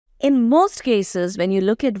In most cases, when you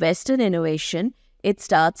look at Western innovation, it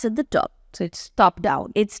starts at the top. So it's top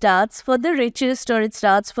down. It starts for the richest, or it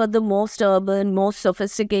starts for the most urban, most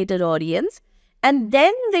sophisticated audience. And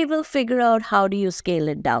then they will figure out how do you scale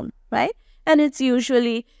it down, right? And it's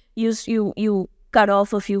usually you cut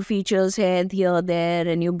off a few features here, there,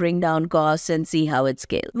 and you bring down costs and see how it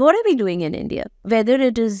scales. What are we doing in India? Whether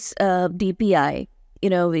it is DPI,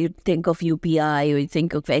 we think of UPI, or you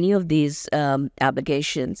think of any of these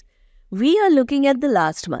applications, we are looking at the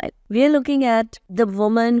last mile. We are looking at the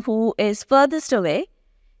woman who is furthest away,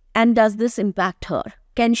 and does this impact her?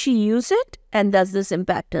 Can she use it? And does this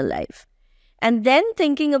impact her life? And then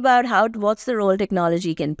thinking about what's the role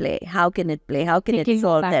technology can play? How can it play? How can it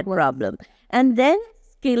solve that problem? And then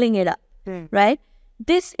scaling it up, right?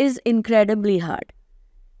 This is incredibly hard.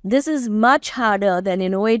 This is much harder than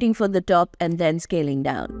innovating for the top and then scaling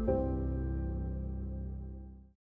down.